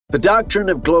The doctrine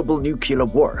of global nuclear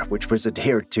war, which was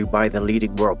adhered to by the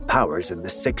leading world powers in the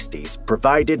 60s,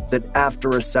 provided that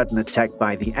after a sudden attack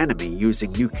by the enemy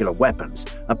using nuclear weapons,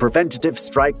 a preventative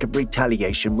strike of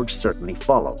retaliation would certainly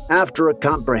follow. After a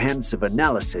comprehensive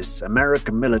analysis,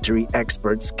 American military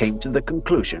experts came to the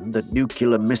conclusion that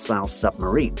nuclear missile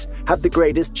submarines have the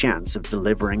greatest chance of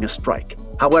delivering a strike.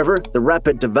 However, the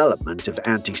rapid development of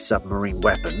anti-submarine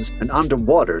weapons and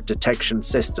underwater detection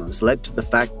systems led to the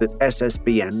fact that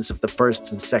SSBNs of the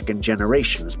first and second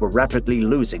generations were rapidly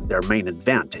losing their main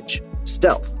advantage: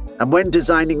 stealth. And when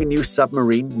designing a new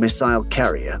submarine missile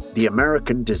carrier, the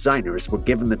American designers were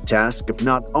given the task of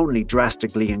not only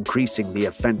drastically increasing the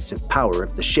offensive power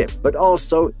of the ship, but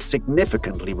also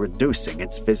significantly reducing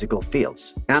its physical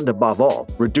fields, and above all,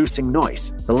 reducing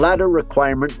noise. The latter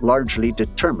requirement largely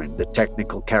determined the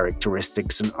technical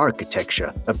characteristics and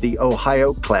architecture of the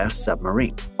Ohio-class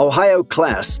submarine.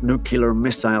 Ohio-class nuclear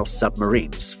missile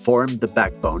submarines formed the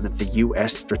backbone of the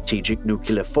U.S. strategic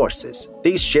nuclear forces.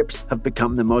 These ships have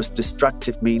become the most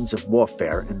destructive means of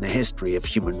warfare in the history of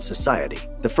human society.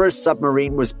 The first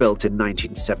submarine was built in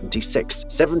 1976.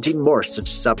 17 more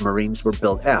such submarines were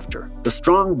built after. The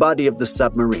strong body of the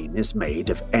submarine is made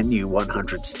of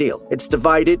Nu-100 steel. It's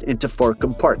divided into 4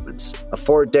 compartments: a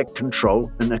foredeck control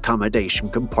and accommodation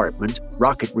compartment,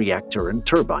 rocket reactor, and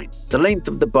turbine. The length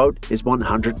of the boat is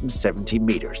 170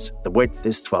 meters. The width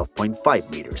is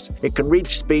 12.5 meters. It can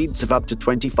reach speeds of up to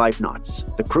 25 knots.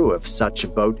 The crew of such a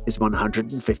boat is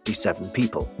 157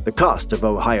 people. The cost of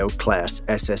Ohio-class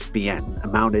SSBN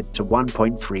amounted to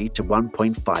 $1.3 to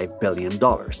 $1.5 billion.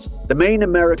 The main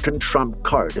American trump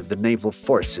card of the naval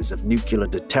forces of nuclear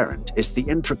deterrent is the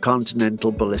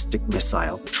intercontinental ballistic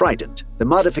missile Trident. The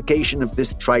modification of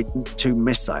this Trident II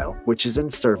missile, which is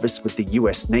in service with the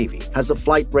U.S. Navy, has a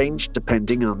flight range,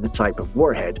 depending on the type of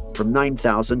warhead, from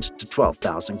 9,000 to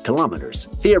 12,000 kilometers.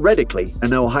 Theoretically,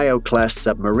 an Ohio-class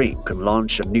submarine can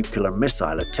launch a nuclear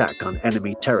missile attack on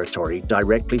enemy territory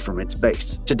directly from its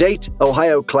base. To date,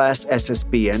 Ohio-class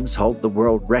SSBNs hold the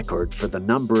world record for the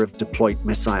number of deployed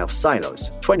missile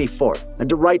silos, 24,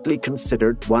 and are rightly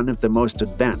considered one of the most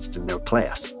advanced in their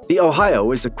class. The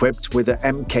Ohio is equipped with a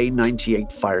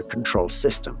Mk-98 fire control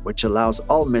system, which allows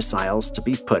all missiles to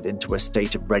be put into a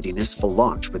state of readiness for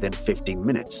launch within 15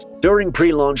 minutes. During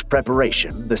pre-launch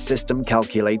preparation, the system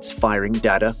calculates firing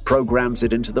data, programs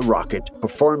it into the rocket,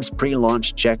 performs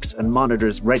pre-launch checks, and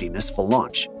monitors readiness for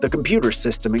launch. The computer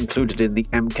system included in the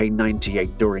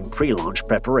Mk-98 during pre-launch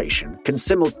preparation can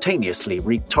simultaneously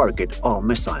retarget all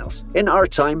missiles. In our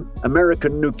time,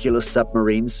 American nuclear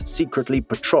submarines secretly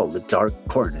patrol the dark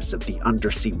corners of the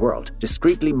undersea world,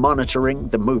 discreetly monitoring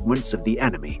the movements of the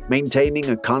enemy, maintaining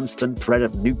a constant threat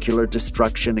of nuclear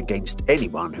destruction against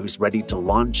anyone who's ready to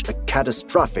launch a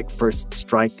catastrophic first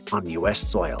strike on U.S.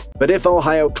 soil. But if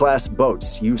Ohio-class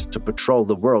boats used to patrol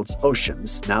the world's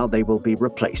oceans, now they will be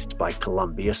replaced by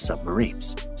Columbia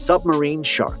submarines. Submarine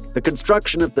SHARK. The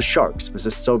construction of the Sharks was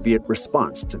a Soviet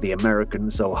response to the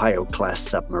Americans' Ohio-class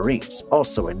submarines,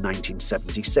 also in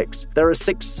 1976. There are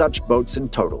 6 such boats in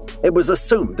total. It was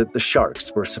assumed that the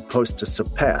Sharks were supposed to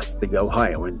surpass the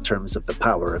Ohio in terms of the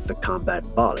power of the combat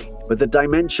volley, but the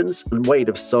dimensions and weight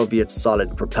of Soviet solid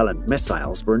propellant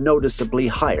missiles were noticeably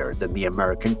higher than the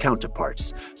American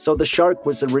counterparts, so the Shark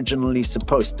was originally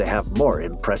supposed to have more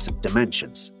impressive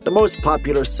dimensions. The most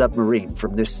popular submarine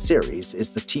from this series is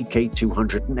the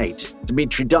TK-208,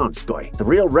 Dmitry Donskoy, the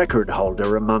real record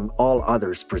holder among all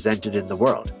others presented in the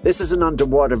world. This is an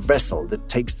underwater vessel that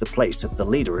takes the place of the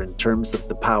leader in terms of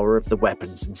the power of the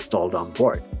weapons installed on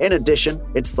board. In addition,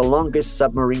 it's the longest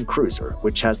submarine cruiser,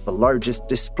 which has the largest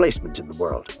displacement in the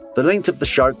world. The length of the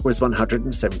Shark was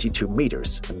 172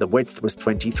 meters, and the width was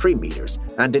 23 meters,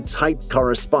 and its height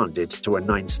corresponded to a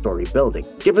 9-story building.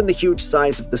 Given the huge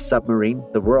size of the submarine,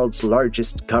 the world's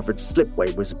largest covered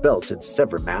slipway was built at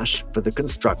Severmash for the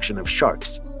construction of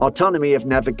Sharks. Autonomy of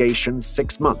navigation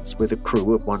 6 months with a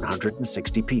crew of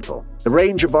 160 people. The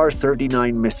range of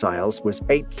R-39 missiles was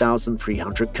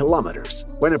 8,300 kilometers.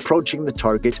 When approaching the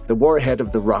target, the warhead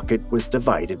of the rocket was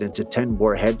divided into 10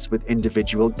 warheads with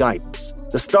individual guidance.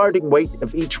 The starting weight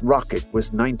of each rocket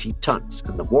was 90 tons,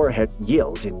 and the warhead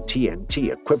yield in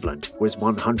TNT equivalent was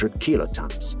 100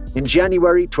 kilotons. In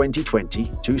January 2020,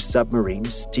 2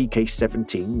 submarines,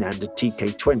 TK-17 and a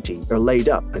TK-20, are laid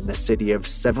up in the city of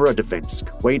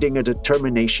Severodvinsk, waiting a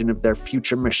determination of their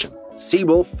future mission.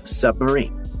 Seawolf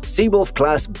Submarine.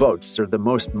 Seawolf-class boats are the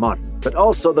most modern, but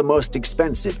also the most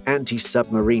expensive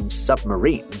anti-submarine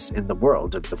submarines in the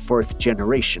world of the fourth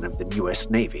generation of the U.S.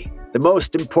 Navy. The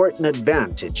most important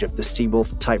advantage of the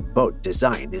Seawolf-type boat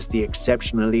design is the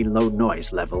exceptionally low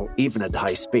noise level, even at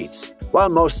high speeds. While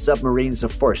most submarines are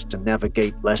forced to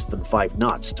navigate less than 5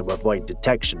 knots to avoid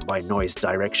detection by noise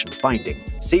direction finding,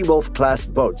 Seawolf-class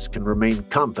boats can remain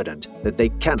confident that they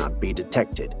cannot be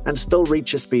detected and still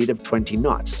reach a speed of 20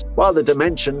 knots, while the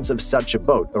dimensions of such a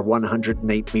boat are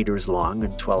 108 meters long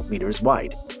and 12 meters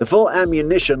wide. The full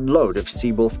ammunition load of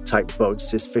Seawolf-type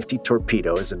boats is 50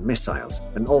 torpedoes and missiles.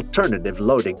 An alternative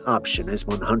loading option is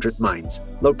 100 mines,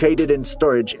 located in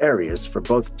storage areas for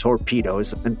both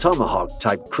torpedoes and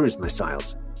Tomahawk-type cruise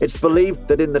missiles. It's believed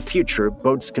that in the future,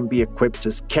 boats can be equipped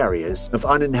as carriers of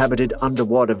uninhabited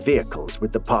underwater vehicles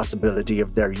with the possibility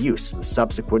of their use and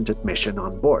subsequent admission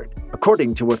on board.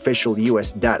 According to official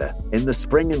U.S. data, in the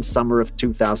spring and summer of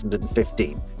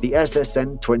 2015, the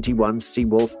SSN-21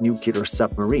 Seawolf nuclear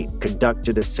submarine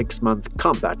conducted a 6-month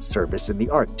combat service in the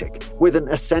Arctic, with an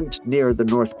ascent near the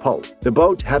North Pole. The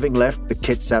boat, having left the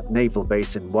Kitsap Naval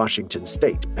Base in Washington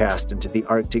State, passed into the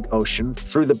Arctic Ocean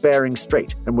through the Bering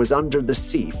Strait and was under the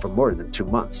sea for more than 2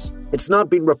 months. It's not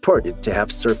been reported to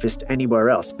have surfaced anywhere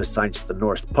else besides the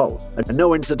North Pole, and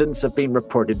no incidents have been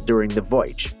reported during the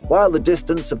voyage. While the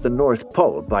distance of the North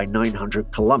Pole by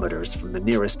 900 kilometers from the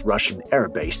nearest Russian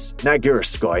airbase,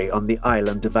 Nagurskoye on the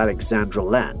island of Alexandra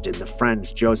Land in the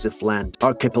Franz Josef Land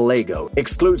archipelago,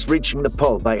 excludes reaching the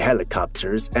pole by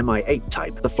helicopters Mi-8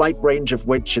 type, the flight range of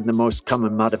which in the most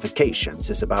common modifications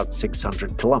is about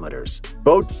 600 kilometers.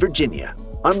 Boat Virginia.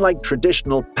 Unlike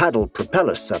traditional paddle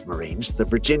propeller submarines, the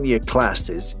Virginia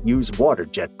classes use water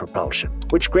jet propulsion,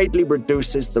 which greatly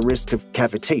reduces the risk of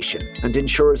cavitation and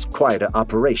ensures quieter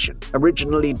operation,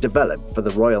 originally developed for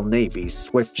the Royal Navy's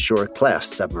Swiftsure-class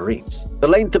submarines. The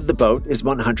length of the boat is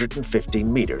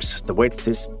 115 meters, the width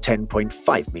is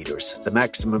 10.5 meters, the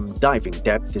maximum diving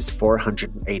depth is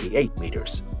 488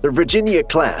 meters. The Virginia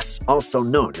class, also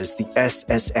known as the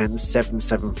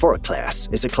SSN-774 class,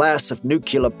 is a class of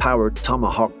nuclear-powered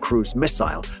Tomahawk cruise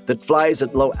missile that flies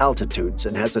at low altitudes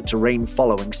and has a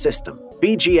terrain-following system.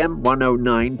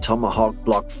 BGM-109 Tomahawk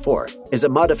Block 4 is a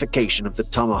modification of the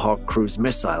Tomahawk cruise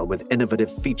missile with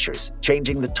innovative features,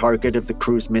 changing the target of the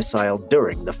cruise missile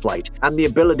during the flight and the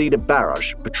ability to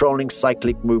barrage, patrolling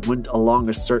cyclic movement along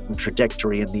a certain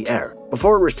trajectory in the air,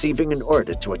 before receiving an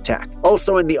order to attack.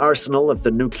 Also in the arsenal of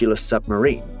the nuclear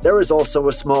submarine, there is also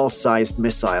a small-sized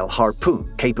missile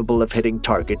harpoon capable of hitting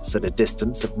targets at a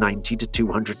distance of 90 to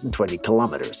 220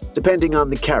 kilometers, depending on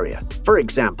the carrier. For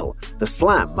example, the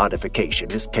SLAM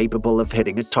modification is capable of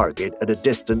hitting a target at a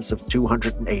distance of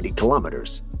 280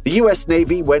 kilometers. The U.S.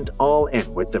 Navy went all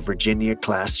in with the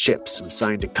Virginia-class ships and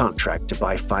signed a contract to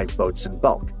buy 5 boats in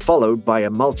bulk, followed by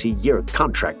a multi-year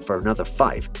contract for another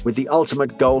 5, with the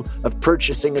ultimate goal of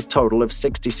purchasing a total of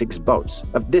 66 boats.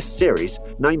 Of this series,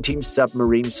 19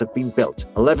 submarines have been built,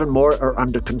 11 more are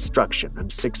under construction,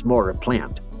 and 6 more are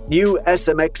planned. New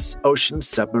SMX Ocean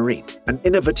Submarine, an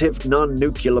innovative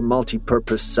non-nuclear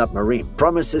multi-purpose submarine,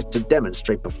 promises to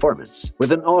demonstrate performance.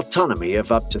 With an autonomy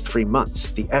of up to 3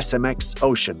 months, the SMX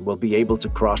Ocean will be able to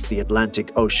cross the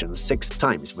Atlantic Ocean 6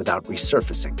 times without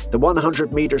resurfacing. The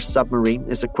 100-meter submarine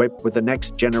is equipped with the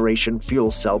next-generation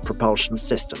fuel cell propulsion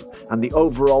system, and the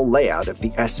overall layout of the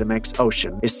SMX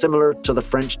Ocean is similar to the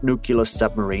French nuclear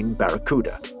submarine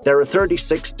Barracuda. There are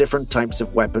 36 different types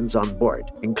of weapons on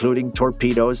board, including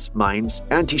torpedoes, mines,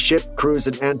 anti-ship, cruise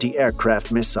and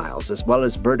anti-aircraft missiles, as well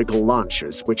as vertical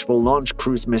launchers which will launch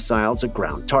cruise missiles at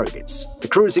ground targets. The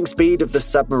cruising speed of the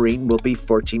submarine will be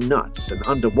 14 knots, and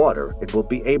underwater it will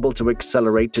be able to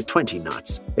accelerate to 20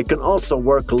 knots. It can also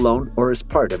work alone or as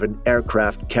part of an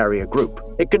aircraft carrier group.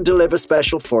 It can deliver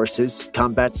special forces,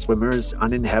 combat swimmers,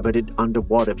 uninhabited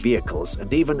underwater vehicles,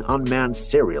 and even unmanned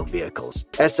serial vehicles.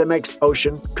 SMX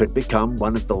Ocean could become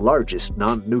one of the largest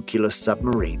non-nuclear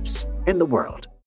submarines in the world.